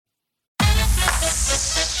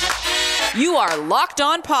You are Locked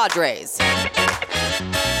On Padres,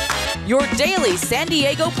 your daily San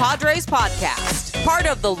Diego Padres podcast. Part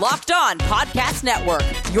of the Locked On Podcast Network,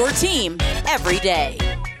 your team every day.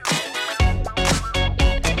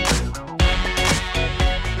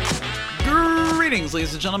 Greetings,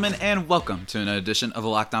 ladies and gentlemen, and welcome to another edition of the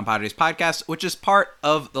Locked On Padres podcast, which is part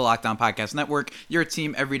of the Locked On Podcast Network, your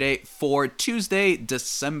team every day for Tuesday,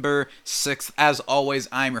 December 6th. As always,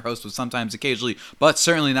 I'm your host with sometimes, occasionally, but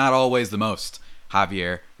certainly not always the most,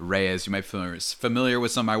 Javier Reyes. You might be familiar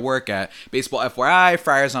with some of my work at Baseball FYI,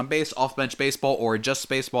 Friars on Base, Off Bench Baseball, or Just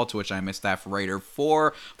Baseball, to which I'm a staff writer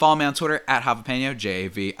for. Follow me on Twitter at Javipeno,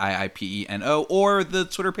 Javiipeno, or the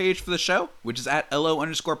Twitter page for the show, which is at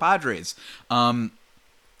LO_Padres.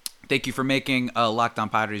 Thank you for making Locked On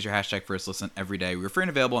Padres your hashtag first listen every day. We're free and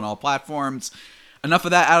available on all platforms. Enough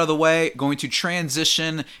of that out of the way. Going to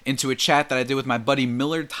transition into a chat that I did with my buddy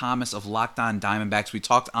Millard Thomas of Locked On Diamondbacks. We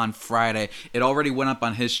talked on Friday. It already went up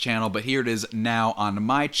on his channel, but here it is now on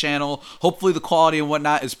my channel. Hopefully the quality and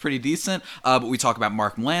whatnot is pretty decent. But we talk about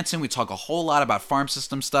Mark Melancon. We talk a whole lot about farm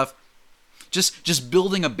system stuff. Just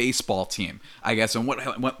building a baseball team, I guess, and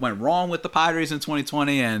what went wrong with the Padres in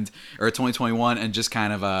 2020 or 2021, and just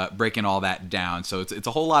kind of breaking all that down. So it's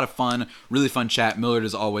a whole lot of fun, really fun chat. Millard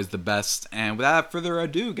is always the best. And without further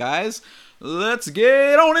ado, guys, let's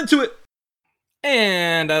get on into it.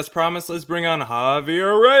 And as promised, let's bring on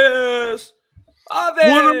Javier Reyes.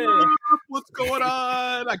 Javier! What's going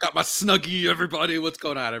on? I got my Snuggie, everybody. What's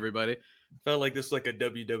going on, everybody? Felt like this was like a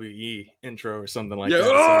WWE intro or something like that.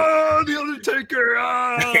 So. Oh, The Undertaker.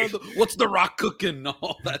 What's The Rock cooking?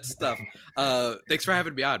 All that stuff. Thanks for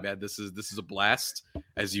having me on, man. This is a blast.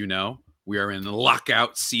 As you know, we are in the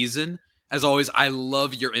lockout season. As always, I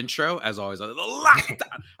love your intro. As always,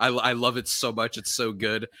 lockdown. I love it so much. It's so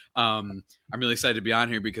good. I'm really excited to be on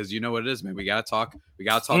here because you know what it is, man. We gotta talk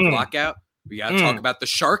lockout. We gotta talk about the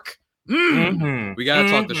shark. We gotta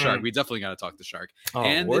talk the shark. We definitely gotta talk the shark.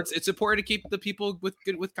 It's important to keep the people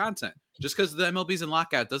with content. Just because the MLB's in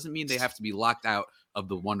lockout doesn't mean they have to be locked out of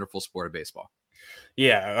the wonderful sport of baseball.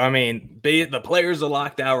 Yeah, I mean, the players are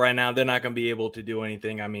locked out right now. They're not going to be able to do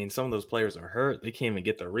anything. I mean, some of those players are hurt. They can't even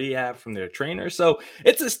get the rehab from their trainer. So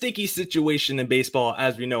it's a sticky situation in baseball,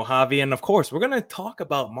 as we know, Javi. And of course, we're going to talk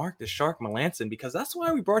about Mark the Shark Melancon because that's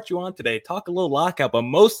why we brought you on today. Talk a little lockout, but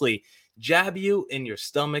mostly jab you in your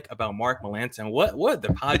stomach about Mark Melancon. What are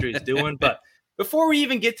the Padres doing? But before we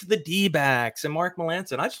even get to the D-backs and Mark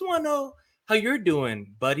Melancon, I just want to know how you're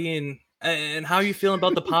doing, buddy, and how you feeling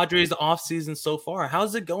about the Padres offseason so far.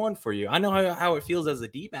 How's it going for you? I know how it feels as a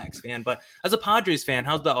D-backs fan, but as a Padres fan,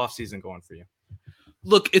 how's the offseason going for you?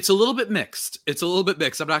 Look, it's a little bit mixed.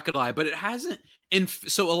 I'm not going to lie, but it hasn't.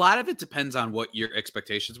 So a lot of it depends on what your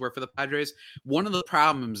expectations were for the Padres. One of the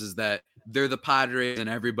problems is that they're the Padres and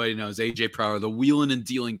everybody knows AJ Preller, the wheeling and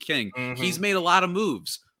dealing king. Mm-hmm. He's made a lot of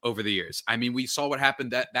moves over the years. I mean, we saw what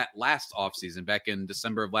happened that last offseason back in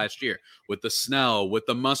December of last year with the Snell, with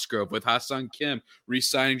the Musgrove, with Ha-Seong Kim,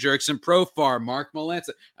 re-signing Jurickson Profar, Mark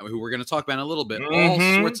Melancon, who we're going to talk about in a little bit. All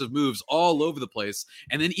sorts of moves all over the place.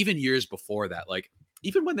 And then even years before that, like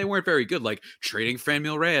even when they weren't very good, like trading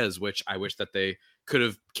Franmil Reyes, which I wish that they could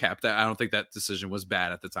have kept. I don't think that decision was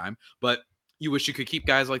bad at the time, but you wish you could keep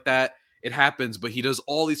guys like that. It happens, but he does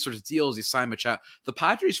all these sorts of deals. He signed Machado. The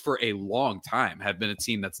Padres for a long time have been a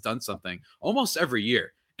team that's done something almost every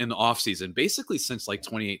year in the offseason, basically since like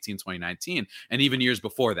 2018, 2019, and even years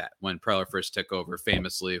before that when Preller first took over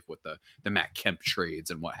famously with the Matt Kemp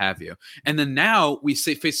trades and what have you. And then now we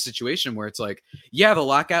face a situation where it's like, yeah, the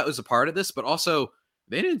lockout is a part of this, but also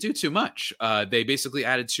they didn't do too much. They basically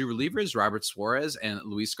added two relievers, Robert Suarez and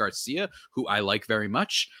Luis Garcia, who I like very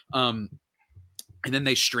much. And then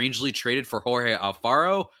they strangely traded for Jorge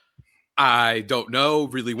Alfaro. I don't know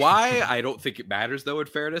really why. I don't think it matters, though, in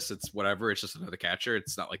fairness. It's whatever. It's just another catcher.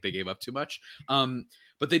 It's not like they gave up too much.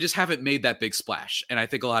 But they just haven't made that big splash. And I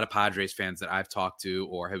think a lot of Padres fans that I've talked to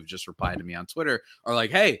or have just replied to me on Twitter are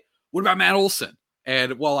like, hey, what about Matt Olson?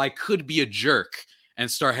 And while I could be a jerk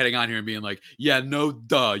and start heading on here and being like, yeah, no,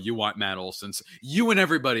 duh, you want Matt Olson. You and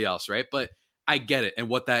everybody else, right? But I get it. And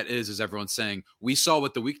what that is everyone's saying, we saw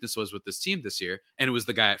what the weakness was with this team this year, and it was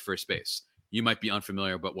the guy at first base. You might be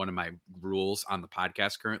unfamiliar, but one of my rules on the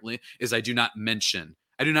podcast currently is I do not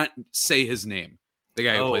say his name. The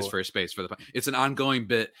guy who plays first base for the – it's an ongoing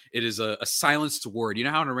bit. It is a silenced word. You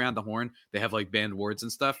know how around the horn they have like banned words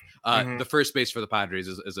and stuff? The first base for the Padres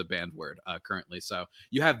is a banned word currently. So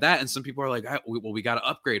you have that, and some people are like, well, we got to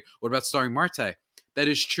upgrade. What about Starling Marte? That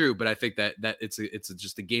is true, but I think that it's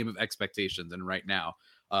just a game of expectations. And right now,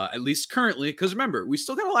 at least currently, because remember, we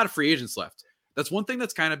still got a lot of free agents left. That's one thing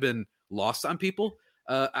that's kind of been lost on people.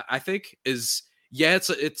 I think is, yeah,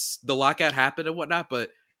 it's the lockout happened and whatnot, but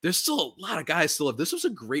there's still a lot of guys still have. This was a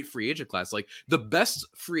great free agent class. Like the best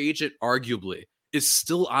free agent, arguably, is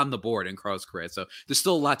still on the board in Carlos Correa. So there's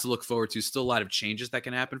still a lot to look forward to. Still a lot of changes that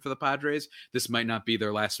can happen for the Padres. This might not be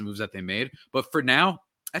their last moves that they made, but for now,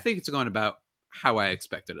 I think it's going about how I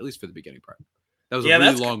expected, at least for the beginning part. That was a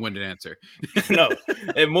really long-winded answer. No,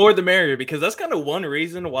 and more the merrier, because that's kind of one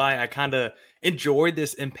reason why I kind of enjoyed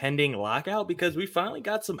this impending lockout, because we finally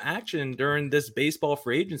got some action during this baseball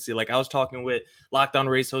free agency. Like I was talking with Locked On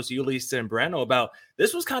Rays host Ulysse and Breno about,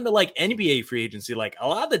 this was kind of like NBA free agency. Like a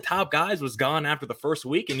lot of the top guys was gone after the first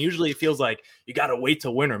week, and usually it feels like you got to wait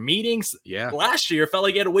till winter meetings. Yeah. Last year, it felt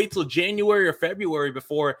like you had to wait till January or February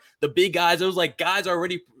before the big guys. It was like guys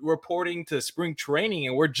already reporting to spring training,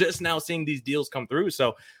 and we're just now seeing these deals come through.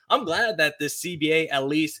 So I'm glad that this CBA at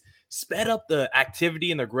least sped up the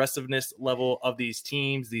activity and the aggressiveness level of these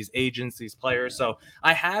teams, these agents, these players. So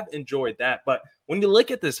I have enjoyed that. But when you look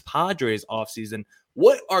at this Padres offseason,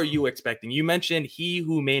 what are you expecting? You mentioned he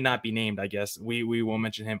who may not be named. I guess we won't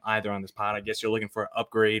mention him either on this pod. I guess you're looking for an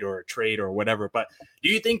upgrade or a trade or whatever. But do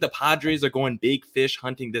you think the Padres are going big fish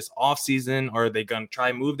hunting this offseason? Or are they going to try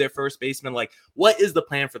and move their first baseman? Like, what is the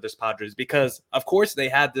plan for this Padres? Because, of course, they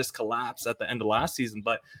had this collapse at the end of last season,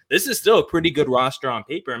 but this is still a pretty good roster on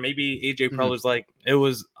paper. And maybe AJ Preller's like, it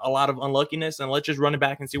was a lot of unluckiness, and let's just run it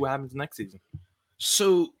back and see what happens next season.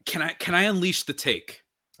 So can I unleash the take?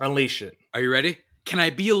 Unleash it. Are you ready? Can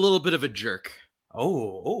I be a little bit of a jerk?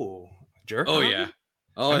 Jerk? Oh, yeah.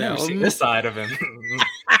 Oh, yeah. See this side of him.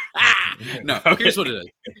 No, okay.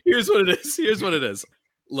 Here's what it is.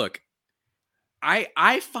 Look,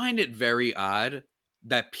 I find it very odd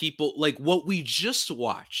that people, like what we just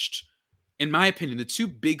watched, in my opinion, the two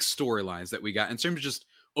big storylines that we got in terms of just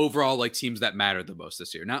overall like teams that mattered the most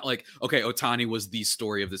this year. Not like, okay, Ohtani was the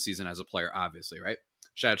story of the season as a player, obviously, right?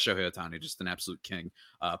 Shout out Shohei Ohtani, just an absolute king.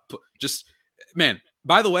 Man,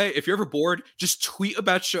 by the way, if you're ever bored, just tweet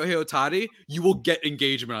about Shohei Ohtani. You will get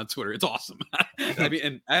engagement on Twitter. It's awesome. I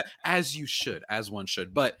mean, and as one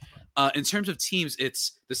should. But in terms of teams,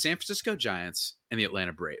 it's the San Francisco Giants and the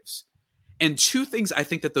Atlanta Braves. And two things I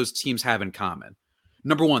think that those teams have in common.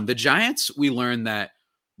 Number one, the Giants, we learned that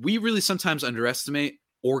we really sometimes underestimate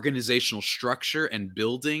organizational structure and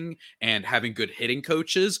building and having good hitting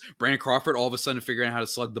coaches. Brandon Crawford all of a sudden figuring out how to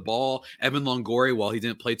slug the ball. Evan Longoria, while he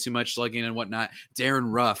didn't play too much slugging and whatnot.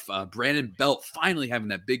 Darren Ruff, Brandon Belt finally having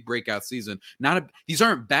that big breakout season. These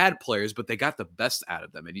aren't bad players, but they got the best out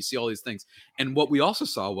of them. And you see all these things. And what we also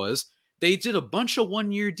saw was they did a bunch of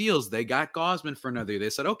one-year deals. They got Gausman for another year.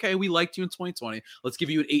 They said, okay, we liked you in 2020. Let's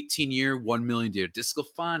give you an 18-year, $1 million deal.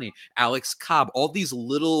 DeSclafani, Alex Cobb, all these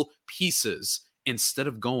little pieces instead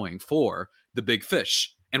of going for the big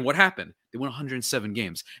fish. And what happened? They won 107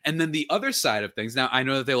 games. And then the other side of things, now I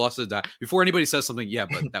know that they lost to the Dodgers. Before anybody says something, yeah,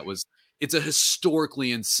 but it's a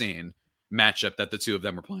historically insane matchup that the two of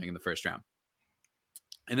them were playing in the first round.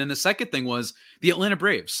 And then the second thing was the Atlanta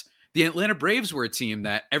Braves. The Atlanta Braves were a team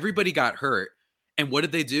that everybody got hurt. And what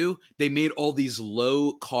did they do? They made all these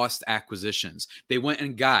low-cost acquisitions. They went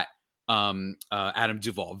and got Adam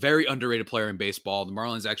Duvall, very underrated player in baseball. The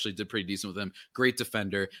Marlins actually did pretty decent with him. Great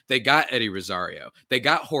defender. They got Eddie Rosario. They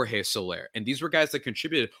got Jorge Soler. And these were guys that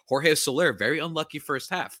contributed. Jorge Soler, very unlucky first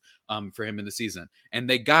half for him in the season. And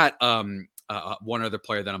they got one other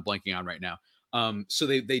player that I'm blanking on right now. So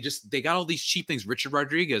they got all these cheap things. Richard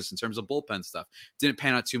Rodriguez in terms of bullpen stuff didn't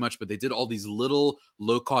pan out too much, but they did all these little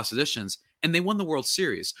low-cost additions. And they won the World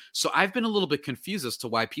Series. So I've been a little bit confused as to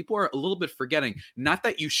why people are a little bit forgetting, not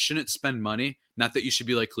that you shouldn't spend money, not that you should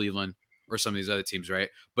be like Cleveland or some of these other teams, right?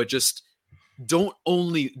 But just don't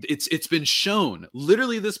only, it's been shown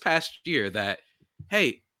literally this past year that,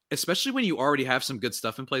 hey, especially when you already have some good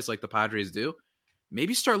stuff in place like the Padres do,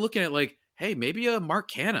 maybe start looking at like, hey, maybe a Mark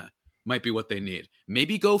Canha might be what they need.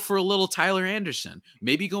 Maybe go for a little Tyler Anderson.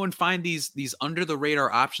 Maybe go and find these under the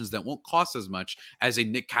radar options that won't cost as much as a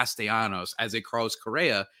Nick Castellanos, as a Carlos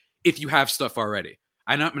Correa, if you have stuff already.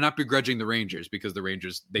 I'm not begrudging the Rangers because the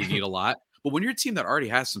Rangers, they need a lot. But when you're a team that already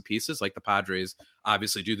has some pieces like the Padres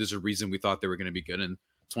obviously do, there's a reason we thought they were going to be good in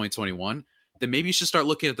 2021, then maybe you should start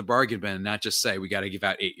looking at the bargain bin and not just say we got to give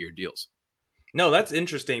out 8-year deals. No, that's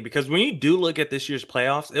interesting because when you do look at this year's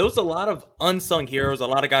playoffs, it was a lot of unsung heroes, a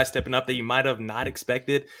lot of guys stepping up that you might have not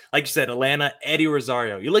expected. Like you said, Atlanta, Eddie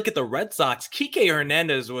Rosario. You look at the Red Sox, Kike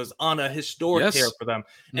Hernandez was on a historic tear for them.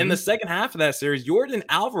 Mm-hmm. In the second half of that series, Jordan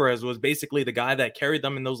Alvarez was basically the guy that carried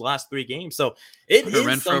them in those last 3 games. So it is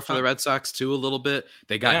Renfroe for the Red Sox too a little bit.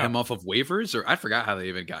 They got him off of waivers, or I forgot how they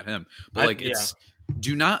even got him. But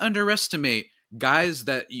do not underestimate guys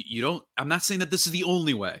that you don't. I'm not saying that this is the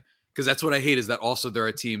only way. Because that's what I hate, is that also there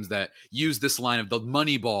are teams that use this line of the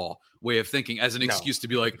money ball way of thinking as an excuse to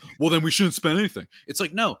be like, well, then we shouldn't spend anything. It's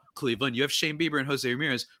like, no, Cleveland, you have Shane Bieber and Jose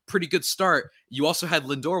Ramirez, pretty good start. You also had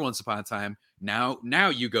Lindor once upon a time. Now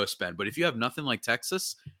you go spend. But if you have nothing like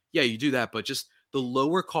Texas, yeah, you do that. But just the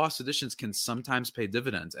lower cost additions can sometimes pay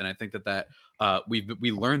dividends. And I think that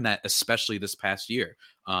we learned that, especially this past year.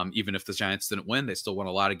 Even if the Giants didn't win, they still won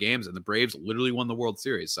a lot of games, and the Braves literally won the World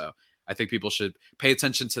Series. So I think people should pay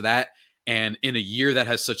attention to that. And in a year that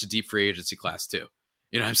has such a deep free agency class too,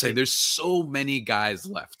 you know what I'm saying? There's so many guys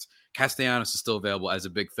left. Castellanos is still available as a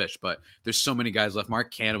big fish, but there's so many guys left.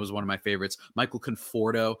 Mark Canha was one of my favorites. Michael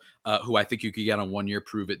Conforto, who I think you could get on 1 year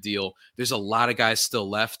prove-it deal. There's a lot of guys still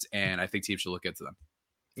left, and I think teams should look into them.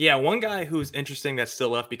 Yeah, one guy who's interesting that's still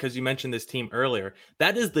left, because you mentioned this team earlier,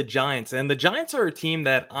 that is the Giants. And the Giants are a team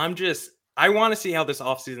that I want to see how this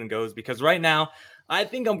offseason goes, because right now, I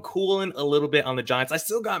think I'm cooling a little bit on the Giants. I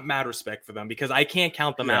still got mad respect for them because I can't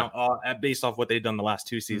count them out based off what they've done the last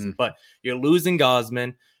 2 seasons. But you're losing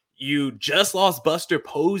Gausman. You just lost Buster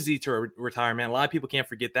Posey to retirement. A lot of people can't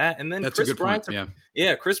forget that. And then Chris Bryant's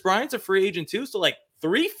Chris Bryant's a free agent too. So like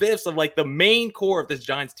 3/5 of like the main core of this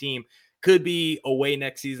Giants team could be away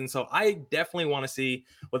next season. So I definitely want to see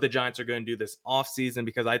what the Giants are going to do this offseason,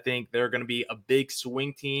 because I think they're going to be a big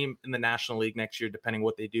swing team in the National League next year, depending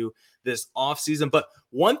what they do this offseason. But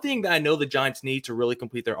one thing that I know the Giants need to really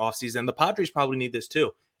complete their offseason, the Padres probably need this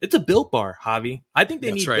too. It's a Built Bar, Javi. I think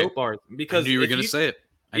they need Built Bars, because you were going to say it.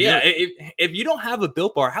 If you don't have a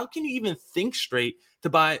Built Bar, how can you even think straight to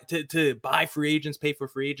buy free agents, pay for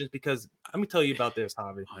free agents? Because let me tell you about this,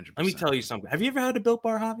 Javi. 100%. Let me tell you something. Have you ever had a Built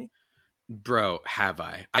Bar, Javi? Bro, have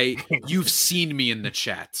I? You've seen me in the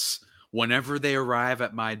chats. Whenever they arrive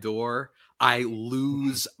at my door, I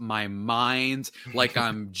lose my mind like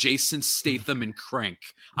I'm Jason Statham in Crank.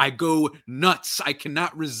 I go nuts. I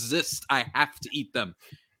cannot resist. I have to eat them.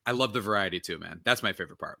 I love the variety too, man. That's my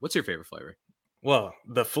favorite part. What's your favorite flavor? Well,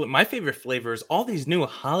 my favorite flavor is all these new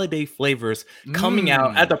holiday flavors coming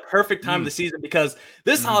out at the perfect time of the season, because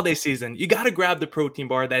this holiday season, you got to grab the protein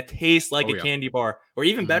bar that tastes like a candy bar, or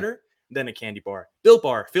even better than a candy bar. Built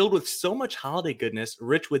Bar, filled with so much holiday goodness,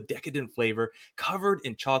 rich with decadent flavor, covered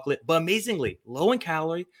in chocolate, but amazingly low in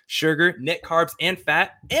calorie, sugar, net carbs, and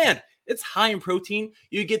fat, and it's high in protein.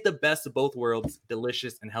 You get the best of both worlds,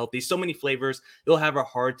 delicious and healthy. So many flavors, you'll have a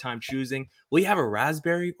hard time choosing. Will you have a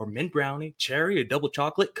raspberry or mint brownie, cherry or double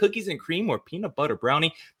chocolate, cookies and cream, or peanut butter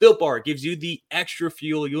brownie? Built Bar gives you the extra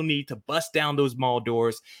fuel you'll need to bust down those mall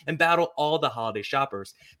doors and battle all the holiday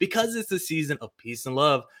shoppers. Because it's the season of peace and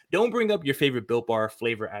love, don't bring up your favorite Built Bar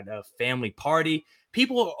flavor at a family party.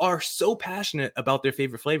 People are so passionate about their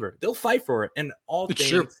favorite flavor. They'll fight for it, and all things.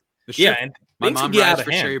 Sure. Yeah, and my mom rides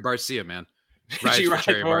for Cherry Barcia, man. Rides for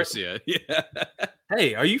Cherry Barcia. Yeah.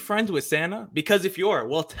 Hey, are you friends with Santa? Because if you are,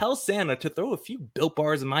 well, tell Santa to throw a few Built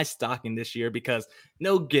Bars in my stocking this year, because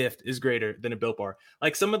no gift is greater than a Built Bar.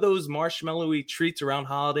 Like some of those marshmallowy treats around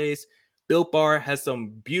holidays, Built Bar has some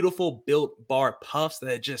beautiful Built Bar puffs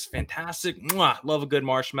that are just fantastic. Mwah, love a good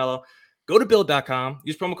marshmallow. Go to Built.com.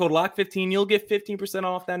 Use promo code LOCK15. You'll get 15%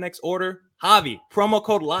 off that next order. Javi, promo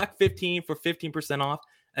code LOCK15 for 15% off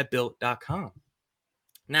at Built.com.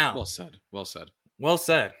 Now, well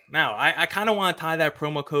said. Now, I kind of want to tie that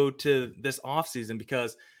promo code to this offseason,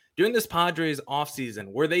 because during this Padres offseason,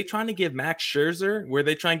 were they trying to give Max Scherzer? Were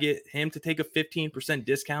they trying to get him to take a 15%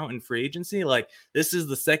 discount in free agency? Like, this is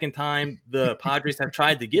the second time the Padres have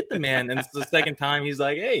tried to get the man, and it's the second time he's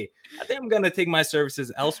like, hey, I think I'm going to take my services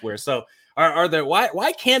elsewhere. So are there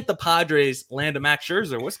why can't the Padres land a Max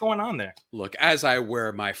Scherzer? What's going on there? Look, as I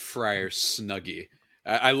wear my Friar Snuggie,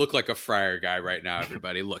 I look like a Friar guy right now,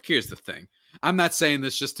 everybody. Look, here's the thing. I'm not saying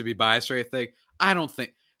this just to be biased or anything. I don't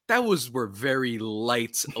think that were very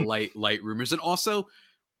light rumors. And also,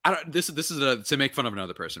 this is to make fun of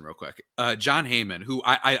another person real quick. John Heyman, who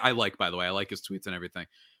I like, by the way. I like his tweets and everything.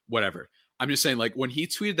 Whatever. I'm just saying, like, when he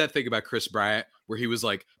tweeted that thing about Chris Bryant, where he was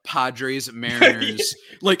like, Padres, Mariners,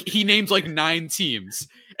 like, he named like 9 teams.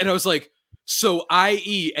 And I was like, so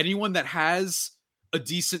i.e. anyone that has a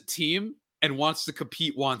decent team and wants to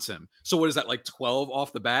compete wants him. So what is that, like 12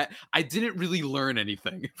 off the bat? I didn't really learn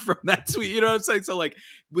anything from that tweet. You know what I'm saying? So like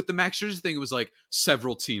with the Max Scherzer thing, it was like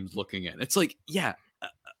several teams looking in. It's like, yeah,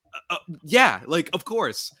 like, of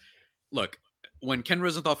course. Look, when Ken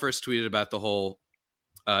Rosenthal first tweeted about the whole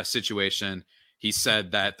situation, he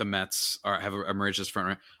said that the Mets have emerged as front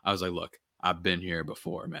runner. I was like, look, I've been here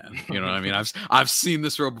before, man. You know what I mean? I've seen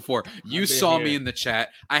this road before. You saw me in the chat.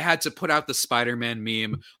 I had to put out the Spider-Man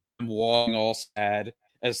meme, walking all sad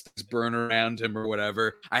as things burn around him or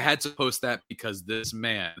whatever. I had to post that because this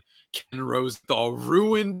man Ken Rosenthal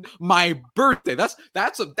ruined my birthday. That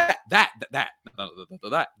is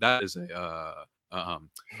a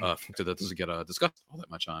factor that doesn't get discussed all that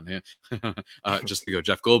much on here. Just to go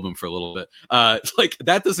Jeff Goldblum for a little bit. Like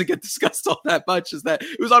that doesn't get discussed all that much. Is that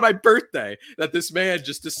it was on my birthday that this man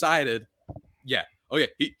just decided, yeah,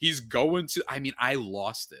 he's going to. I mean, I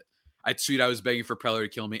lost it. I tweet I was begging for Preller to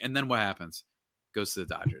kill me, and then what happens? Goes to the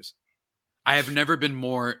Dodgers. I have never been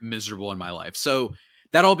more miserable in my life. So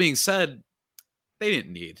that all being said, they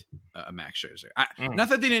didn't need a Max Scherzer. Not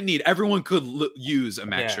that they didn't need. Everyone could use a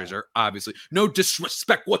Max Scherzer, obviously. No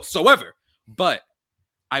disrespect whatsoever. But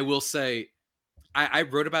I will say, I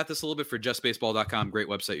wrote about this a little bit for justbaseball.com. Great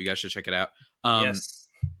website. You guys should check it out. Yes.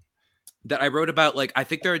 That I wrote about, like, I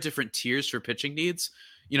think there are different tiers for pitching needs.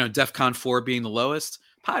 You know, DEFCON 4 being the lowest.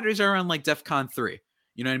 Padres are around, like, DEFCON 3.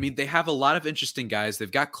 You know what I mean? They have a lot of interesting guys.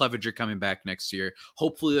 They've got Clevenger coming back next year.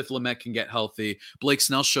 Hopefully, if Lamet can get healthy. Blake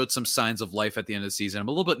Snell showed some signs of life at the end of the season. I'm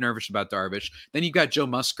a little bit nervous about Darvish. Then you've got Joe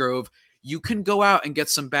Musgrove. You can go out and get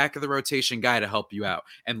some back of the rotation guy to help you out.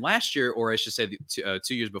 And last year, or I should say 2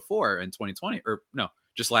 years before in 2020, or no,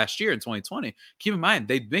 just last year in 2020, keep in mind,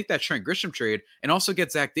 they'd make that Trent Grisham trade and also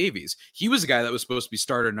get Zach Davies. He was a guy that was supposed to be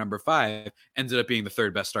starter number 5, ended up being the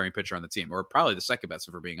 3rd best starting pitcher on the team, or probably the 2nd best,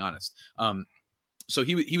 if we're being honest. So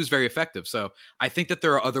he was very effective. So I think that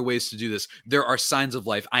there are other ways to do this. There are signs of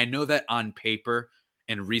life. I know that on paper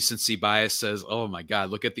and recency bias says, oh my God,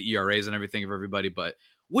 look at the ERAs and everything of everybody. But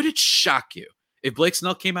would it shock you if Blake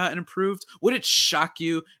Snell came out and improved? Would it shock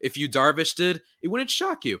you if Yu Darvish did? It wouldn't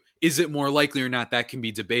shock you. Is it more likely or not? That can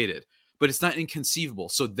be debated. But it's not inconceivable.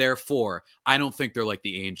 So therefore, I don't think they're like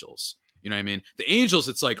the Angels. You know what I mean? The Angels,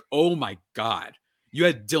 it's like, oh my God, you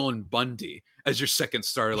had Dylan Bundy as your second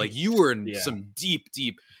starter. Like you were in some deep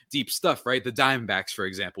stuff, right? The Diamondbacks, for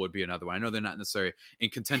example, would be another one. I know they're not necessarily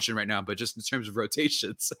in contention right now, but just in terms of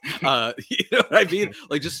rotations, you know what I mean?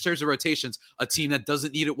 Like just in terms of rotations, a team that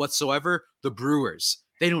doesn't need it whatsoever, the Brewers.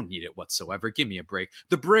 They don't need it whatsoever. Give me a break.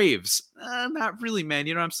 The Braves, not really, man.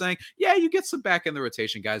 You know what I'm saying? Yeah, you get some back in the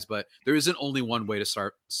rotation, guys, but there isn't only one way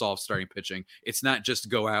to solve starting pitching. It's not just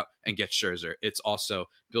go out and get Scherzer. It's also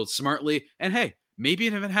build smartly. And hey, maybe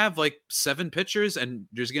even have like 7 pitchers and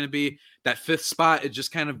there's going to be that 5th spot. It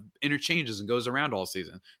just kind of interchanges and goes around all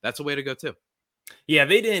season. That's a way to go too. Yeah,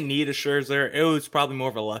 they didn't need a Scherzer. It was probably more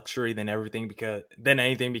of a luxury than anything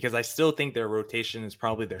because I still think their rotation is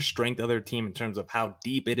probably their strength of their team in terms of how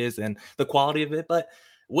deep it is and the quality of it. But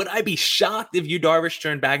would I be shocked if Yu Darvish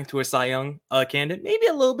turned back into a Cy Young candidate? Maybe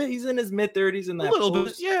a little bit. He's in his mid-30s in that a little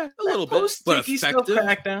bit. But effective,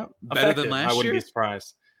 cracked out. Better than last year. I wouldn't be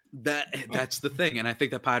surprised. That's the thing, and I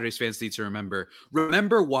think that Padres fans need to remember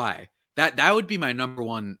why. That would be my number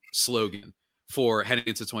one slogan for heading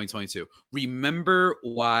into 2022. Remember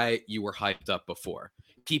why you were hyped up before.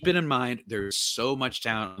 Keep it in mind. There's so much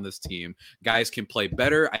talent on this team. Guys can play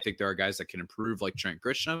better. I think there are guys that can improve, like Trent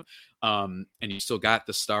Grisham. And you still got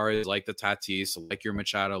the stars like the Tatis, like your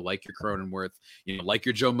Machado, like your Cronenworth, like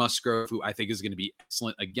your Joe Musgrove, who I think is going to be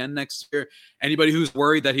excellent again next year. Anybody who's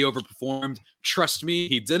worried that he overperformed, trust me,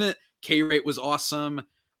 he didn't. K-rate was awesome.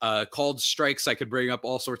 Called strikes. I could bring up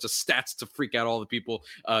all sorts of stats to freak out all the people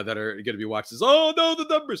that are going to be watching this. Oh no, the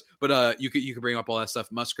numbers. But you could bring up all that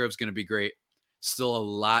stuff. Musgrove's going to be great. Still a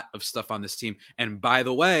lot of stuff on this team. And by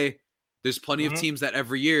the way, there's plenty of teams that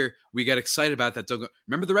every year we get excited about that don't go.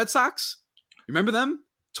 Remember the Red Sox? Remember them?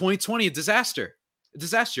 2020, a disaster.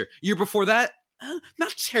 Year before that,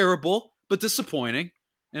 not terrible, but disappointing.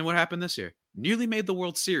 And what happened this year? Nearly made the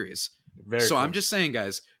World Series. Very cool. I'm just saying,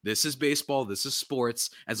 guys, this is baseball. This is sports.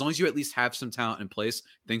 As long as you at least have some talent in place,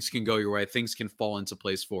 things can go your way. Things can fall into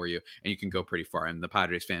place for you, and you can go pretty far. And the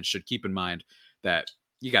Padres fans should keep in mind that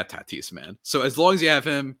you got Tatis, man. So as long as you have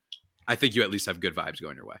him, I think you at least have good vibes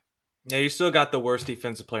going your way. Yeah, you still got the worst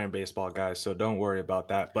defensive player in baseball, guys, so don't worry about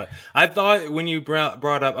that. But I thought when you brought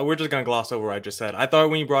up, we're just going to gloss over what I just said. I thought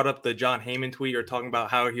when you brought up the John Heyman tweet, you're talking about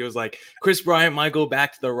how he was like, Chris Bryant might go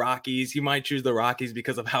back to the Rockies. He might choose the Rockies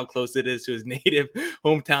because of how close it is to his native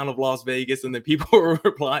hometown of Las Vegas. And then people were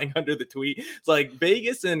replying under the tweet. It's like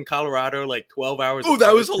Vegas and Colorado, like 12 hours. Oh,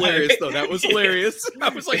 that was hilarious, though. That was hilarious. I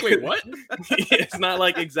was like, wait, what? It's not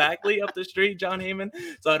like exactly up the street, John Heyman.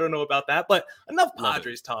 So I don't know about that. But enough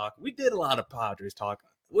Padres talk. We did a lot of Padres talk.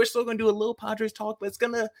 We're still going to do a little Padres talk, but it's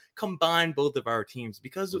going to combine both of our teams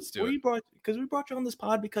because we brought you on this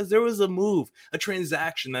pod because there was a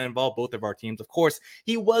transaction that involved both of our teams. Of course,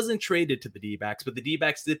 he wasn't traded to the D-backs, but the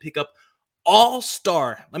D-backs did pick up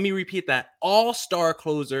all-star. Let me repeat that. All-star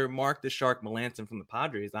closer Mark the Shark Melancon from the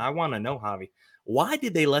Padres. I want to know, Javi, Why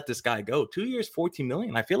did they let this guy go? 2 years, $14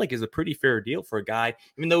 million. I feel like is a pretty fair deal for a guy,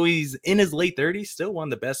 even though he's in his late 30s, still one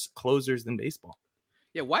of the best closers in baseball.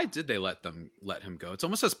 Yeah, why did they let him go? It's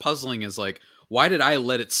almost as puzzling as like, why did I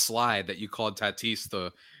let it slide that you called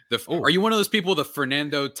Tatis are you one of those people, the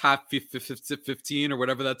Fernando top 15 or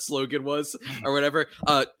whatever that slogan was or whatever?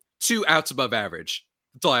 2 outs above average.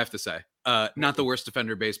 That's all I have to say. Not the worst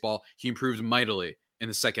defender in baseball. He improved mightily in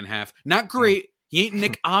the second half. Not great. He ain't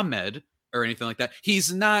Nick Ahmed or anything like that.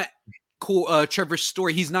 He's not cool. Trevor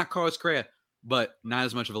Story. He's not Carlos Correa, but not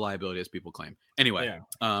as much of a liability as people claim. Anyway,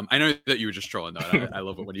 I know that you were just trolling though. I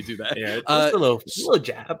love it when you do that. Yeah, just a little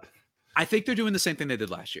jab. I think they're doing the same thing they did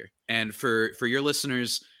last year. And for your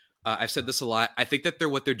listeners, I've said this a lot. I think that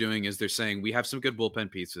what they're doing is they're saying we have some good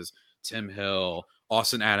bullpen pieces. Tim Hill,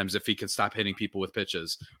 Austin Adams, if he can stop hitting people with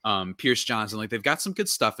pitches, Pierce Johnson, like they've got some good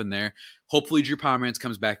stuff in there. Hopefully Drew Pomeranz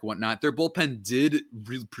comes back and whatnot. Their bullpen did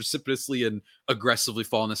really precipitously and aggressively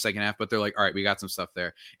fall in the second half, but they're like, all right, we got some stuff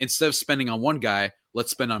there. Instead of spending on one guy, let's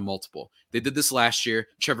spend on multiple. They did this last year.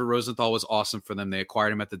 Trevor Rosenthal was awesome for them. They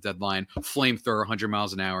acquired him at the deadline, flamethrower, 100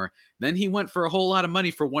 miles an hour. Then he went for a whole lot of money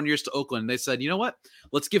for 1 year to Oakland. They said, you know what?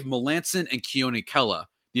 Let's give Melancon and Keone Kela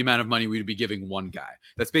the amount of money we'd be giving one guy.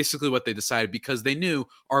 That's basically what they decided because they knew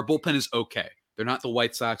our bullpen is okay. They're not the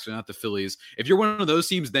White Sox. They're not the Phillies. If you're one of those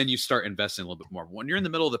teams, then you start investing a little bit more. When you're in the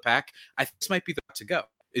middle of the pack, I think this might be the way to go,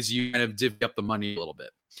 is you kind of divvy up the money a little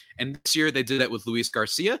bit. And this year they did that with Luis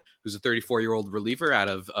Garcia, who's a 34-year-old reliever out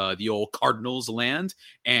of the old Cardinals land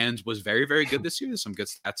and was very, very good this year. There's some good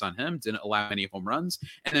stats on him. Didn't allow any home runs.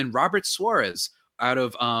 And then Robert Suarez out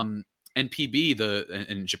of NPB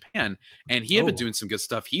in Japan, and he had been doing some good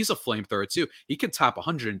stuff. He's a flamethrower too. He can top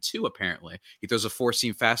 102 apparently. He throws a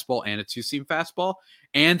 4-seam fastball and a 2-seam fastball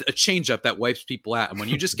and a changeup that wipes people out. And when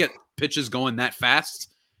you just get pitches going that fast,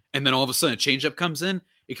 and then all of a sudden a changeup comes in,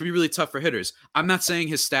 it can be really tough for hitters. I'm not saying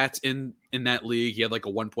his stats in that league, he had like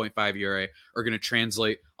a 1.5 ERA, are going to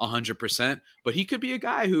translate 100%, but he could be a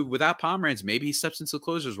guy who, without Pomeranz, maybe he steps into the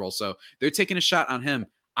closer's role. So they're taking a shot on him.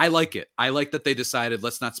 I like it. I like that they decided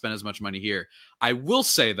let's not spend as much money here. I will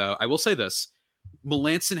say this.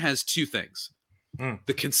 Melancon has 2 things.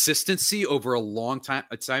 The consistency over a long time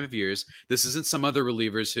of years. This isn't some other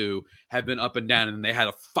relievers who have been up and down and they had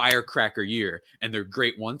a firecracker year and they're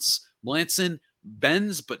great once. Melancon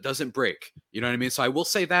bends but doesn't break. You know what I mean? So I will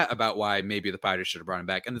say that about why maybe the Padres should have brought him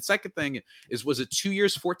back. And the second thing is, was it 2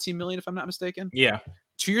 years, $14 million, if I'm not mistaken? Yeah.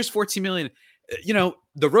 2 years, $14 million. You know,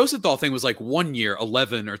 the Rosenthal thing was like 1 year,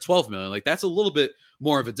 11 or 12 million. Like that's a little bit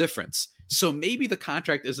more of a difference. So maybe the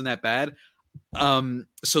contract isn't that bad.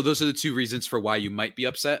 So those are the 2 reasons for why you might be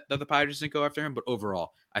upset that the Padres didn't go after him. But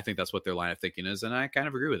overall, I think that's what their line of thinking is. And I kind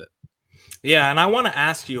of agree with it. Yeah. And I want to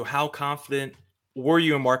ask you, how confident were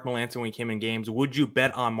you in Mark Melancon when he came in games? Would you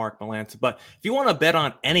bet on Mark Melancon? But if you want to bet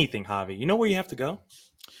on anything, Javi, you know where you have to go?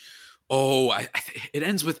 Oh, it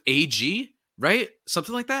ends with AG, right?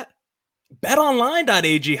 Something like that.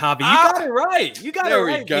 BetOnline.ag, Javi. You got it right. You got it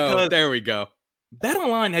right. There we go.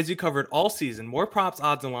 BetOnline has you covered all season. More props,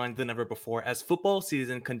 odds, and lines than ever before as football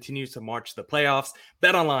season continues to march to the playoffs.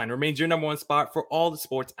 BetOnline remains your number one spot for all the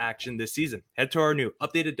sports action this season. Head to our new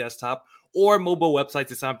updated desktop or mobile website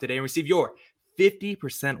to sign up today and receive your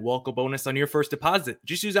 50% welcome bonus on your first deposit.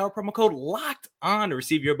 Just use our promo code LOCKEDON to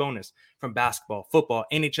receive your bonus from basketball, football,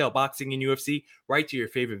 NHL, boxing, and UFC right to your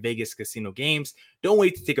favorite Vegas casino games. Don't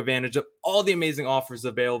wait to take advantage of all the amazing offers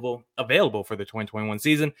available for the 2021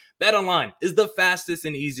 season. BetOnline is the fastest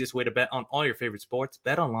and easiest way to bet on all your favorite sports.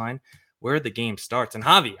 BetOnline, where the game starts. And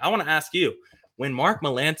Javi, I want to ask you, when Mark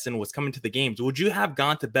Melancon was coming to the games, would you have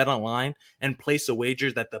gone to BetOnline and place a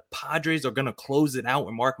wager that the Padres are going to close it out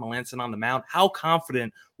with Mark Melancon on the mound? How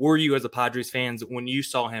confident were you as a Padres fans when you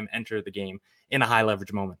saw him enter the game in a high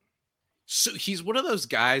leverage moment? So he's one of those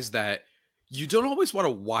guys that you don't always want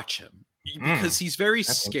to watch him because he's very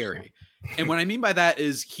scary. And what I mean by that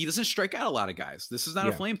is he doesn't strike out a lot of guys. This is not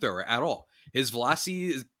a flamethrower at all. His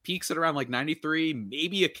velocity peaks at around like 93,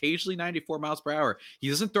 maybe occasionally 94 miles per hour. He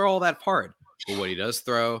doesn't throw all that hard. But what he does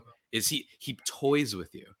throw is he toys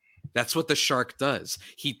with you. That's what the shark does.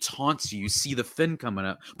 He taunts you. You see the fin coming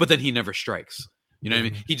up, but then he never strikes. You know what I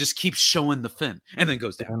mean? He just keeps showing the fin and then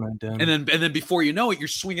goes down. And then before you know it, you're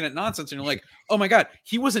swinging at nonsense and you're like, oh my God,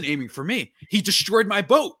 he wasn't aiming for me. He destroyed my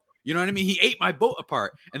boat. You know what I mean? He ate my boat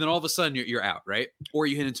apart. And then all of a sudden you're out, right? Or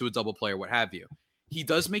you hit into a double play or what have you. He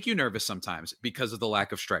does make you nervous sometimes because of the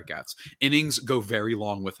lack of strikeouts. Innings go very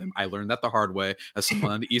long with him. I learned that the hard way as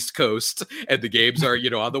someone on the East Coast, and the games are,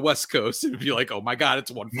 on the West Coast. It'd be like, oh my God, it's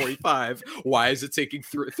 1:45. Why is it taking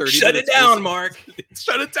 30 minutes? Shut it down, Mark.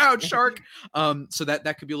 Shut it down, Shark. So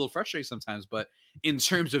that could be a little frustrating sometimes, but in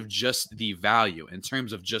terms of just the value, in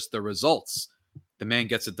terms of just the results, the man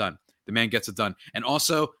gets it done. The man gets it done. And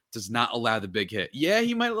also does not allow the big hit. Yeah,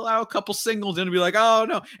 he might allow a couple singles and be like, oh,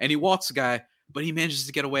 no. And he walks a guy, but he manages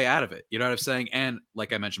to get away out of it. You know what I'm saying? And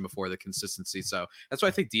like I mentioned before, the consistency. So that's what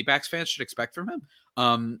I think D-backs fans should expect from him.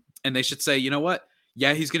 And they should say, you know what?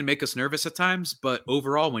 Yeah, he's going to make us nervous at times. But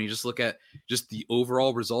overall, when you just look at just the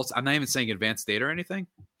overall results, I'm not even saying advanced data or anything,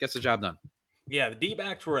 gets the job done. Yeah, the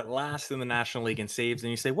D-backs were at last in the National League in saves,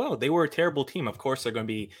 and you say, well, they were a terrible team. Of course, they're going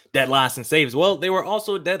to be dead last in saves. Well, they were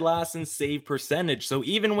also dead last in save percentage. So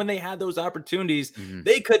even when they had those opportunities,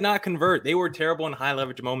 they could not convert. They were terrible in high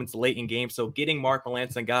leverage moments late in games. So getting Mark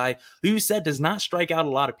Melancon, a guy who you said does not strike out a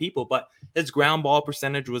lot of people, but his ground ball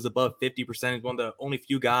percentage was above 50%. One of the only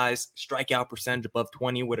few guys strikeout percentage above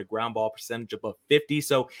 20 with a ground ball percentage above 50.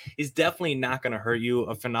 So he's definitely not going to hurt you.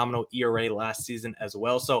 A phenomenal ERA last season as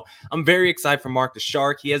well. So I'm very excited for Mark the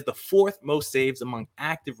Shark. He has the 4th most saves among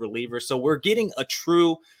active relievers. So we're getting a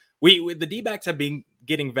true, the D-backs have been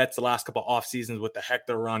getting vets the last couple off seasons with the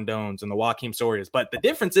Hector Rondones and the Joaquin Sorias. But the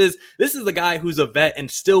difference is this is the guy who's a vet and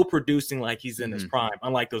still producing like he's in his prime,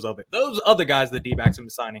 unlike those other guys the D-backs have been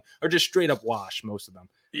signing are just straight up wash, most of them.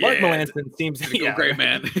 Yeah, Mark Melancon seems to go great,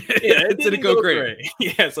 man. It didn't go great.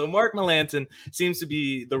 Yeah, so Mark Melancon seems to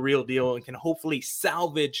be the real deal and can hopefully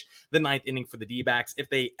salvage the 9th inning for the D-backs. If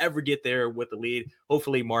they ever get there with the lead,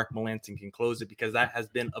 hopefully Mark Melancon can close it because that has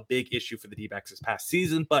been a big issue for the D-backs this past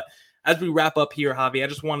season. But as we wrap up here, Javi, I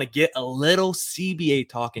just want to get a little CBA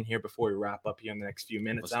talking here before we wrap up here in the next few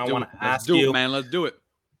minutes. I want to ask you, man, let's do it.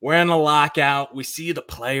 We're in a lockout. We see the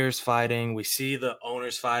players fighting. We see the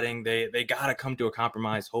owners fighting. They got to come to a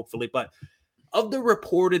compromise, hopefully. But of the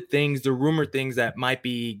reported things, the rumored things that might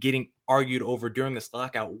be getting argued over during this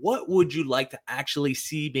lockout, what would you like to actually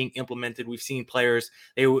see being implemented? We've seen players,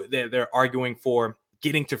 they're arguing for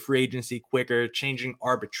getting to free agency quicker, changing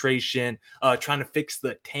arbitration, trying to fix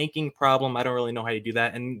the tanking problem. I don't really know how you do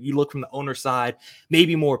that. And you look from the owner side,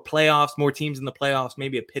 maybe more playoffs, more teams in the playoffs,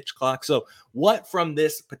 maybe a pitch clock. So what from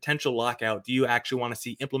this potential lockout do you actually want to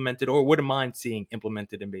see implemented or wouldn't mind seeing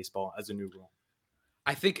implemented in baseball as a new rule?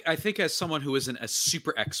 I think as someone who isn't a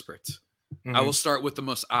super expert, I will start with the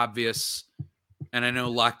most obvious, and I know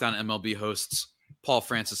Locked On MLB hosts Paul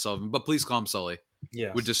Francis Sullivan, but please call him Sully.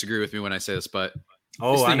 Yeah, would disagree with me when I say this, but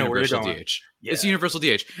I know where you're going. DH. Yeah. It's the universal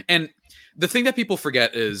DH. And the thing that people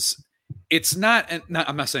forget is it's not, and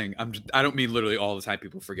I'm not saying, I don't mean literally all the time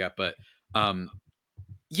people forget, but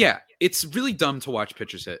yeah, it's really dumb to watch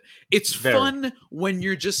pitchers hit. It's fun when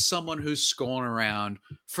you're just someone who's scrolling around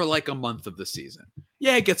for like a month of the season.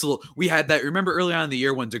 Yeah, it gets a little, we had that, remember early on in the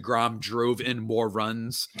year when DeGrom drove in more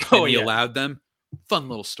runs than he allowed them? Fun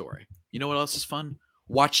little story. You know what else is fun?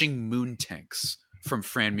 Watching moon tanks from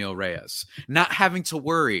Franmil Reyes, not having to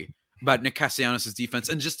worry about Nick Castellanos' defense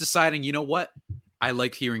and just deciding, you know what? I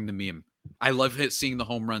like hearing the meme. I love seeing the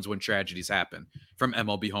home runs when tragedies happen from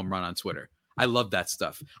MLB Home Run on Twitter. I love that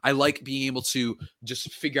stuff. I like being able to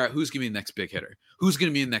just figure out who's going to be the next big hitter, who's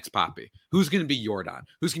going to be the next Poppy, who's going to be Yordan,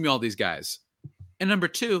 who's going to be all these guys. And number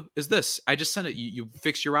 2 is this. I just sent it. You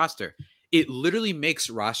fix your roster. It literally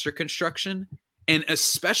makes roster construction and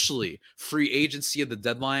especially free agency at the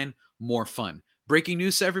deadline more fun. Breaking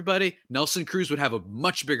news to everybody, Nelson Cruz would have a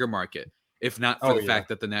much bigger market if not for the fact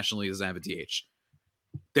that the National League doesn't have a DH.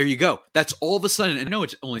 There you go. That's all of a sudden, and I know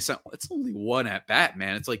it's only one at bat,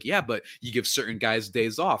 man. It's like, yeah, but you give certain guys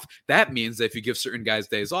days off. That means that if you give certain guys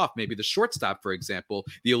days off, maybe the shortstop, for example,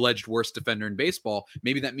 the alleged worst defender in baseball,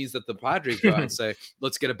 maybe that means that the Padres go out and say,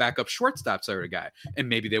 let's get a backup shortstop sort of guy. And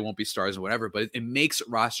maybe they won't be stars or whatever, but it makes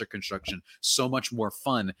roster construction so much more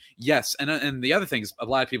fun. Yes. And the other thing is a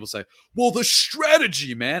lot of people say, well, the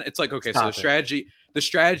strategy, man. It's like, okay, so the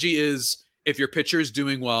strategy is if your pitcher is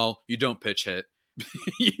doing well, you don't pitch hit.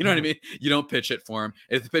 You know what I mean? You don't pitch it for him.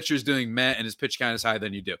 If the pitcher is doing meh and his pitch count is high,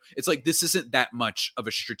 then you do. It's like this isn't that much of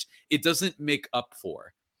a it doesn't make up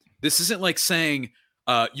for. This isn't like saying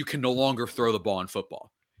you can no longer throw the ball in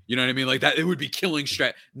football. You know what I mean? Like that, it would be killing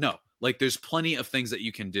strat. No, like there's plenty of things that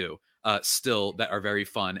you can do still that are very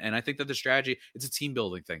fun. And I think that the strategy, it's a team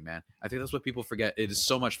building thing, man. I think that's what people forget. It is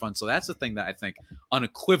so much fun. So that's the thing that I think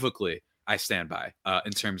unequivocally I stand by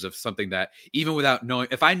in terms of something that even without knowing,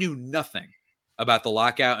 if I knew nothing about the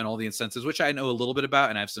lockout and all the incentives, which I know a little bit about,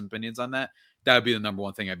 and I have some opinions on that, that would be the number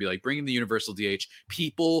one thing. I'd be like, bringing the universal DH.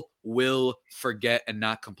 People will forget and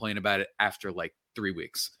not complain about it after like 3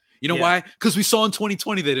 weeks. You know why? Because we saw in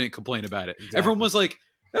 2020, they didn't complain about it. Exactly. Everyone was like,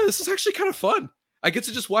 oh, this is actually kind of fun. I get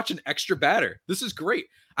to just watch an extra batter. This is great.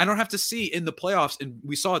 I don't have to see in the playoffs, and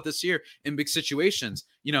we saw it this year in big situations,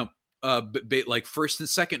 you know, like first and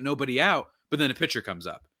second, nobody out, but then a pitcher comes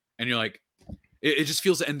up and you're like, It just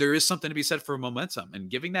feels, and there is something to be said for momentum and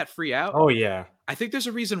giving that free out. Oh yeah. I think there's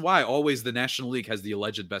a reason why always the National League has the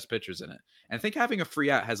alleged best pitchers in it. And I think having a free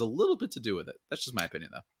out has a little bit to do with it. That's just my opinion,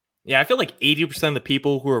 though. Yeah, I feel like 80% of the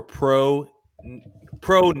people who are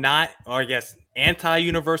not, or I guess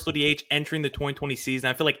anti-universal DH entering the 2020 season,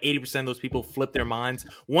 I feel like 80% of those people flipped their minds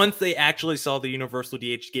once they actually saw the universal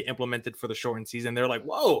DH get implemented for the shortened season. They're like,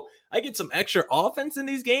 whoa, I get some extra offense in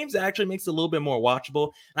these games. It actually makes it a little bit more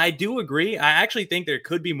watchable. And I do agree. I actually think there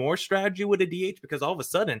could be more strategy with a DH because all of a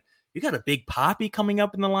sudden, you got a big Poppy coming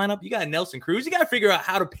up in the lineup. You got Nelson Cruz. You got to figure out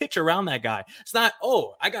how to pitch around that guy. It's not,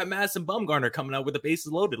 oh, I got Madison Bumgarner coming up with the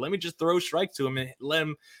bases loaded. Let me just throw strikes to him and let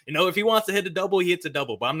him, if he wants to hit a double, he hits a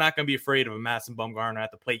double. But I'm not going to be afraid of a Madison Bumgarner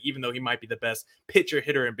at the plate, even though he might be the best pitcher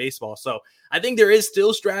hitter in baseball. So I think there is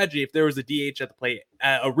still strategy if there was a DH at the plate,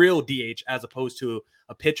 a real DH as opposed to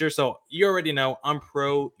a pitcher. So you already know I'm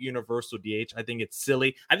pro universal DH. I think it's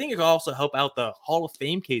silly. I think it could also help out the Hall of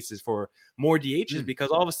Fame cases for more DHs because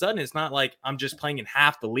all of a sudden it's not like I'm just playing in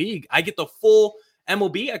half the league. I get the full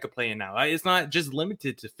MLB I could play in now. It's not just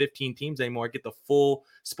limited to 15 teams anymore. I get the full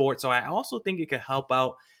sport. So I also think it could help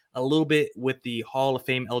out a little bit with the Hall of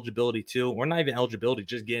Fame eligibility too. Or not even eligibility,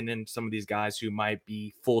 just getting in some of these guys who might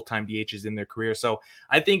be full-time DHs in their career. So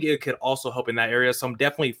I think it could also help in that area. So I'm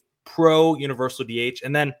definitely pro universal DH.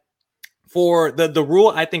 And then for the rule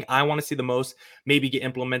I think I want to see the most maybe get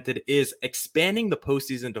implemented is expanding the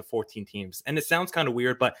postseason to 14 teams. And it sounds kind of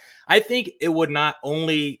weird, but I think it would not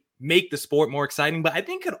only make the sport more exciting, but I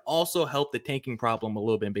think could also help the tanking problem a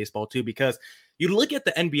little bit in baseball too, because you look at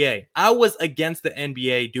the NBA. I was against the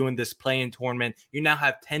NBA doing this play-in tournament. You now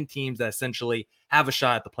have 10 teams that essentially have a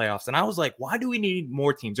shot at the playoffs. And I was like, why do we need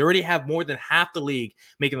more teams? You already have more than half the league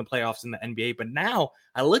making the playoffs in the NBA. But now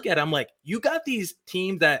I look at it, I'm like, you got these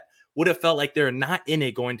teams that would have felt like they're not in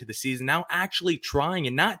it going to the season, now actually trying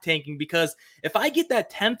and not tanking, because if I get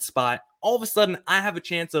that 10th spot, all of a sudden I have a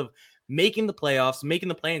chance of making the playoffs, making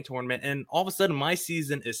the play-in tournament, and all of a sudden my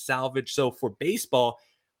season is salvaged. So for baseball,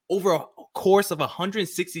 over a course of a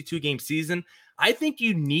 162 game season, I think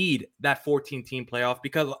you need that 14 team playoff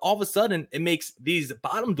because all of a sudden it makes these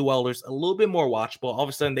bottom dwellers a little bit more watchable. All of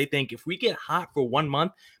a sudden they think if we get hot for 1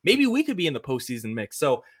 month, maybe we could be in the postseason mix.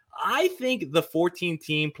 So I think the 14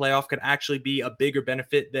 team playoff could actually be a bigger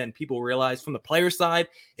benefit than people realize. From the player side,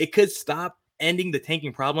 it could stop ending the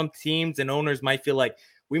tanking problem. Teams and owners might feel like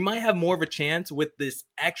we might have more of a chance with this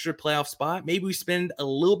extra playoff spot. Maybe we spend a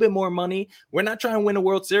little bit more money. We're not trying to win a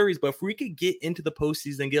World Series, but if we could get into the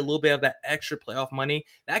postseason and get a little bit of that extra playoff money,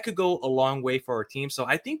 that could go a long way for our team. So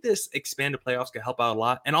I think this expanded playoffs could help out a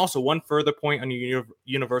lot. And also one further point on your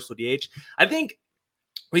universal DH, I think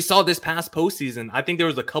we saw this past postseason. I think there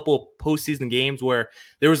was a couple postseason games where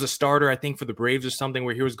there was a starter, I think for the Braves or something,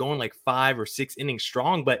 where he was going like 5 or 6 innings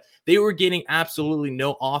strong, but they were getting absolutely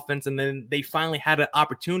no offense. And then they finally had an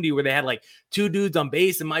opportunity where they had like 2 dudes on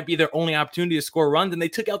base. It might be their only opportunity to score runs. And they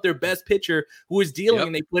took out their best pitcher who was dealing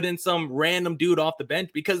and they put in some random dude off the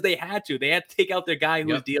bench because they had to. They had to take out their guy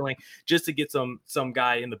who was dealing just to get some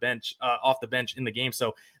guy in the bench, off the bench in the game.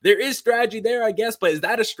 So there is strategy there, I guess. But is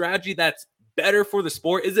that a strategy that's better for the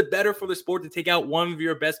sport? Is it better for the sport to take out one of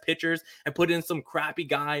your best pitchers and put in some crappy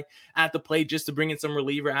guy at the plate just to bring in some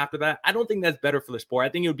reliever after that? I don't think that's better for the sport. I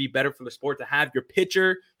think it would be better for the sport to have your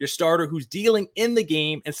pitcher, your starter who's dealing in the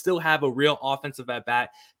game and still have a real offensive at bat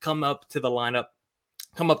come up to the lineup,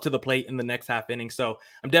 come up to the plate in the next half inning. So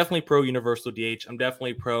I'm definitely pro universal DH. I'm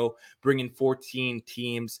definitely pro bringing 14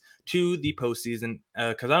 teams to the postseason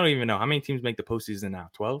because I don't even know how many teams make the postseason now.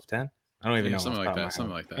 12, 10? I don't even know. Something like that.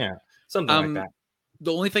 Something like that. Yeah. Something like that.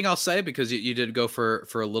 The only thing I'll say, because you did go for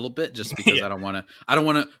a little bit, just because I don't want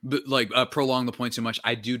to prolong the point too much.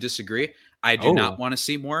 I do disagree. I do not want to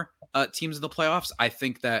see more teams in the playoffs. I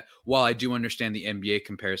think that while I do understand the NBA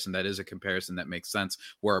comparison, that is a comparison that makes sense,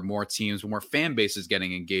 where more teams, more fan bases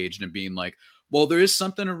getting engaged and being like, well, there is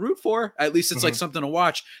something to root for. At least it's like something to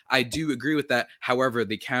watch. I do agree with that. However,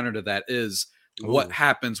 the counter to that is what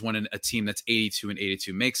happens when a team that's 82 and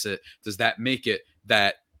 82 makes it. Does that make it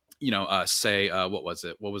that, what was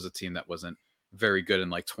it? What was a team that wasn't very good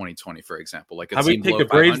in like 2020, for example? Like how we take the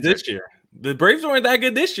Braves this year? The Braves weren't that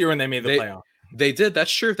good this year when they made the playoff. They did.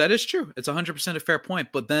 That's true. That is true. It's 100% a fair point.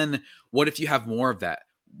 But then what if you have more of that?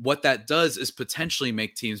 What that does is potentially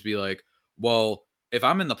make teams be like, well, if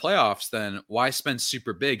I'm in the playoffs, then why spend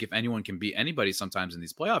super big if anyone can beat anybody sometimes in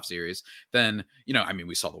these playoff series? Then,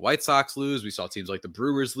 we saw the White Sox lose. We saw teams like the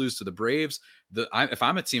Brewers lose to the Braves. If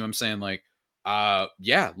I'm a team, I'm saying like,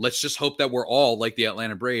 let's just hope that we're all like the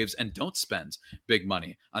Atlanta Braves and don't spend big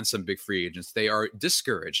money on some big free agents. They are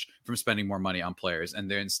discouraged from spending more money on players, and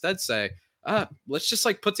they instead say, let's just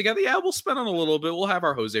like put together, yeah, we'll spend on a little bit. We'll have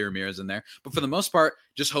our Jose Ramirez in there. But for the most part,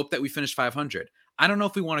 just hope that we finish 500. I don't know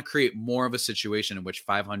if we want to create more of a situation in which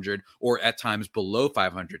 500 or at times below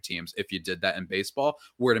 500 teams, if you did that in baseball,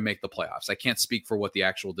 were to make the playoffs. I can't speak for what the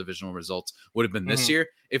actual divisional results would have been this year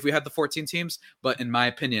if we had the 14 teams. But in my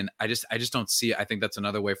opinion, I just don't see it. I think that's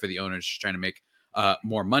another way for the owners just trying to make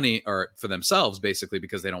more money or for themselves, basically,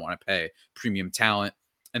 because they don't want to pay premium talent.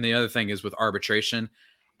 And the other thing is with arbitration,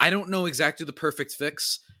 I don't know exactly the perfect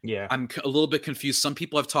fix. Yeah. I'm a little bit confused. Some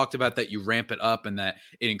people have talked about that you ramp it up and that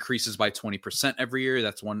it increases by 20% every year.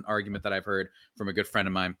 That's one argument that I've heard from a good friend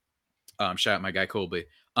of mine. Shout out my guy, Colby.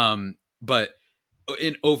 But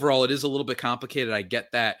in overall, it is a little bit complicated. I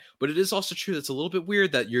get that. But it is also true. That's a little bit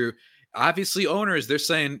weird that you're obviously owners. They're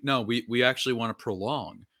saying, no, we actually want to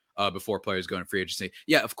prolong before players go in free agency.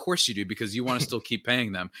 Yeah, of course you do, because you want to still keep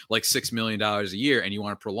paying them like $6 million a year and you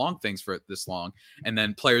want to prolong things for this long. And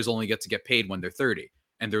then players only get to get paid when they're 30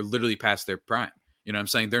 and they're literally past their prime. You know what I'm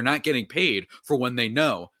saying? They're not getting paid for when they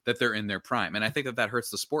know that they're in their prime. And I think that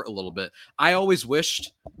hurts the sport a little bit. I always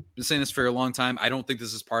wished, I've been saying this for a long time, I don't think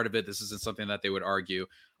this is part of it. This isn't something that they would argue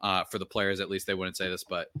for the players. At least they wouldn't say this.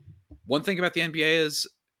 But one thing about the NBA is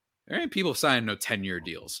there ain't people signing no 10-year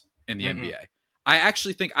deals in the NBA. I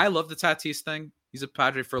actually think I love the Tatis thing. He's a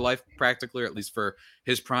Padre for life, practically, or at least for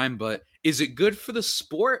his prime. But is it good for the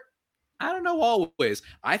sport? I don't know always.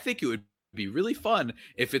 I think it would be really fun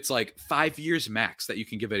if it's like 5 years max that you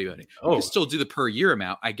can give anybody. You can still do the per year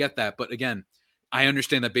amount. I get that. But again, I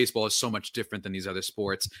understand that baseball is so much different than these other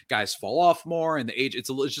sports. Guys fall off more, and the age, it's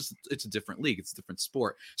a different league. It's a different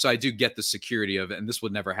sport. So I do get the security of it, and this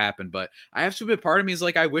would never happen. But I have to admit, part of me is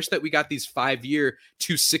like, I wish that we got these 5-year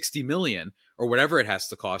 $260 million or whatever it has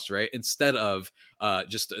to cost, right? Instead of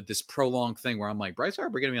just this prolonged thing where I'm like, Bryce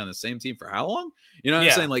Harper going to be on the same team for how long? You know what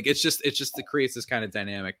I'm saying? Like, it creates this kind of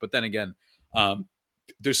dynamic. But then again,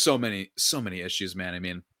 there's so many issues, man. I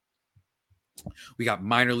mean, we got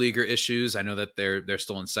minor leaguer issues. I know that they're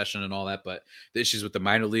still in session and all that, but the issues with the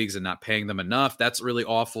minor leagues and not paying them enough, that's really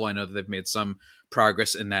awful. I know that they've made some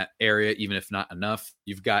progress in that area, even if not enough.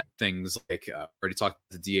 You've got things like already talked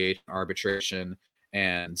about the DH arbitration,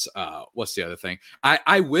 and what's the other thing?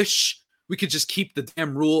 I wish we could just keep the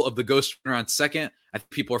damn rule of the ghost runner on second. I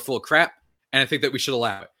think people are full of crap, and I think that we should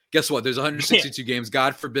allow it. Guess what? There's 162 games.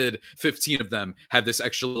 God forbid 15 of them have this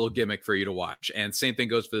extra little gimmick for you to watch. And same thing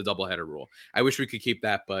goes for the doubleheader rule. I wish we could keep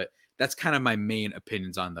that, but that's kind of my main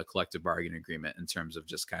opinions on the collective bargaining agreement in terms of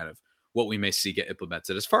just kind of what we may see get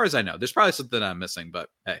implemented. As far as I know, there's probably something I'm missing, but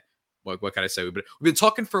hey, what can I say? We've been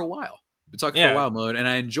talking for a while. For a while, Malone, and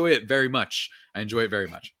I enjoy it very much.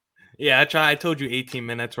 Yeah, I told you 18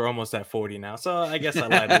 minutes. We're almost at 40 now, so I guess I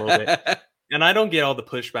lied a little bit. And I don't get all the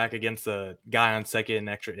pushback against the guy on second and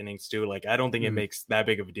extra innings too. Like, I don't think it makes that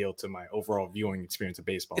big of a deal to my overall viewing experience of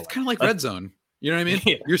baseball. It's kind of like red zone. You know what I mean?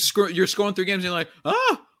 Yeah. You're scrolling through games and you're like,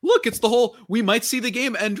 look, it's the whole, we might see the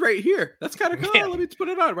game end right here. That's kind of cool. Yeah. Let me put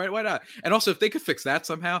it on, right? Why not? And also, if they could fix that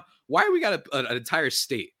somehow, why we got an entire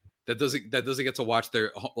state that doesn't get to watch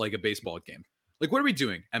their, like, a baseball game? Like, what are we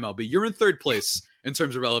doing, MLB? You're in third place in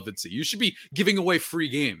terms of relevancy. You should be giving away free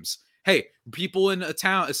games. Hey, people in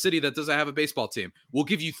a city that doesn't have a baseball team, we'll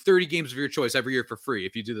give you 30 games of your choice every year for free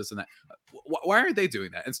if you do this and that. Why aren't they doing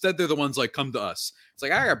that? Instead, they're the ones like, come to us. It's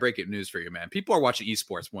like, I got breaking news for you, man. People are watching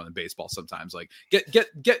esports more than baseball sometimes. Like, get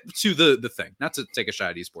to the thing. Not to take a shot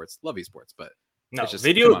at esports. Love esports, but no, it's just,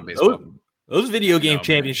 come on, baseball. Those video game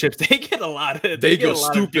championships, man. They get a lot of. They go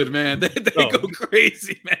stupid, man. They go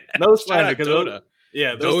crazy, man. No slander, because Dota.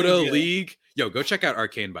 Yeah, Dota League. Yo, go check out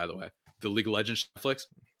Arcane, by the way. The League of Legends Netflix.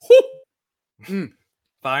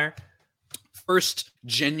 Fire. First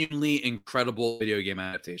genuinely incredible video game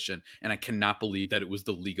adaptation, and I cannot believe that it was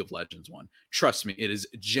the League of Legends one. Trust me, it is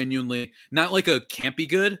genuinely not like a campy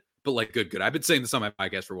good, but like good. I've been saying this on my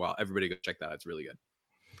podcast for a while. Everybody go check that out. It's really good.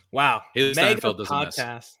 Wow. Mega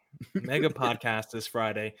podcast this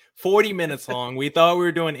Friday. 40 minutes long. We thought we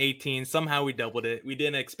were doing 18. Somehow we doubled it. We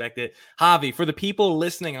didn't expect it. Javi, for the people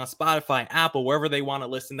listening on Spotify, Apple, wherever they want to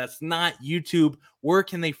listen, that's not YouTube, where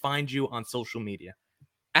can they find you on social media?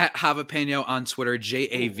 At Javapeno on Twitter,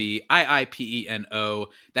 JAVIIPENO.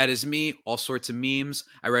 That is me. All sorts of memes.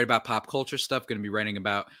 I write about pop culture stuff. Going to be writing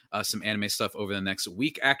about some anime stuff over the next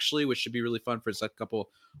week, actually, which should be really fun for a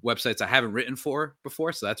couple websites I haven't written for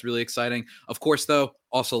before. So that's really exciting. Of course, though,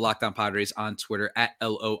 also Locked On Padres on Twitter at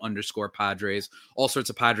LO_Padres. All sorts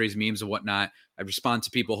of Padres memes and whatnot. I respond to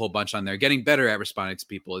people a whole bunch on there. Getting better at responding to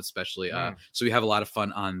people, especially. So we have a lot of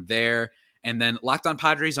fun on there. And then Locked On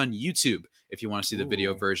Padres on YouTube, if you want to see the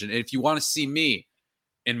video version. And if you want to see me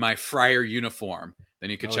in my Friar uniform, then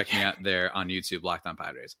you can check me out there on YouTube, Locked On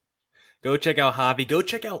Padres. Go check out Javi. Go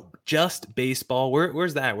check out Just Baseball.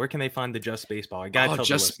 Where's that? Where can they find the Just Baseball? I gotta tell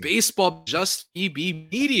Just Baseball, Just EB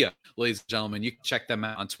Media, ladies and gentlemen. You can check them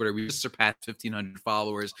out on Twitter. We just surpassed 1,500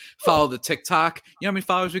 followers. Follow the TikTok. You know how many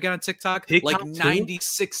followers we got on TikTok? Like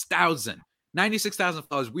 96,000. 96,000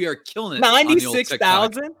 followers. We are killing it.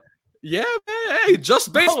 96,000? Yeah, man. Hey,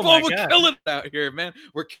 Just Baseball, we're killing it out here, man.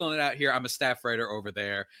 We're killing it out here. I'm a staff writer over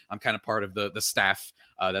there. I'm kind of part of the staff.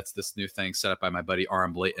 That's this new thing set up by my buddy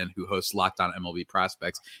Aram Blayton, who hosts Locked On MLB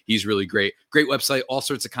Prospects. He's really great. Great website, all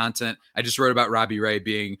sorts of content. I just wrote about Robbie Ray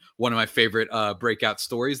being one of my favorite breakout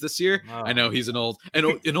stories this year. Oh. I know he's an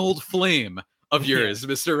old flame of yours,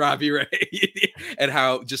 Mr. Robbie Ray, and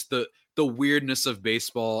how just the weirdness of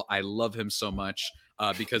baseball. I love him so much.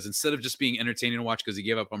 Because instead of just being entertaining to watch because he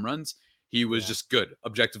gave up home runs, he was just good,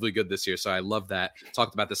 objectively good this year. So I love that.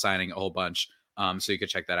 Talked about the signing a whole bunch. So you can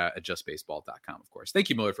check that out at justbaseball.com, of course. Thank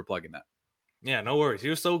you, Miller, for plugging that. Yeah, no worries. He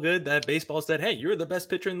was so good that baseball said, hey, you're the best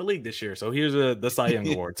pitcher in the league this year. So here's the Cy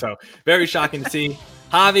Young Award. So very shocking to see.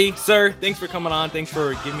 Javi, sir, thanks for coming on. Thanks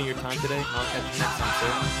for giving me your time today. I'll catch you next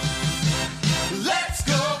time, sir.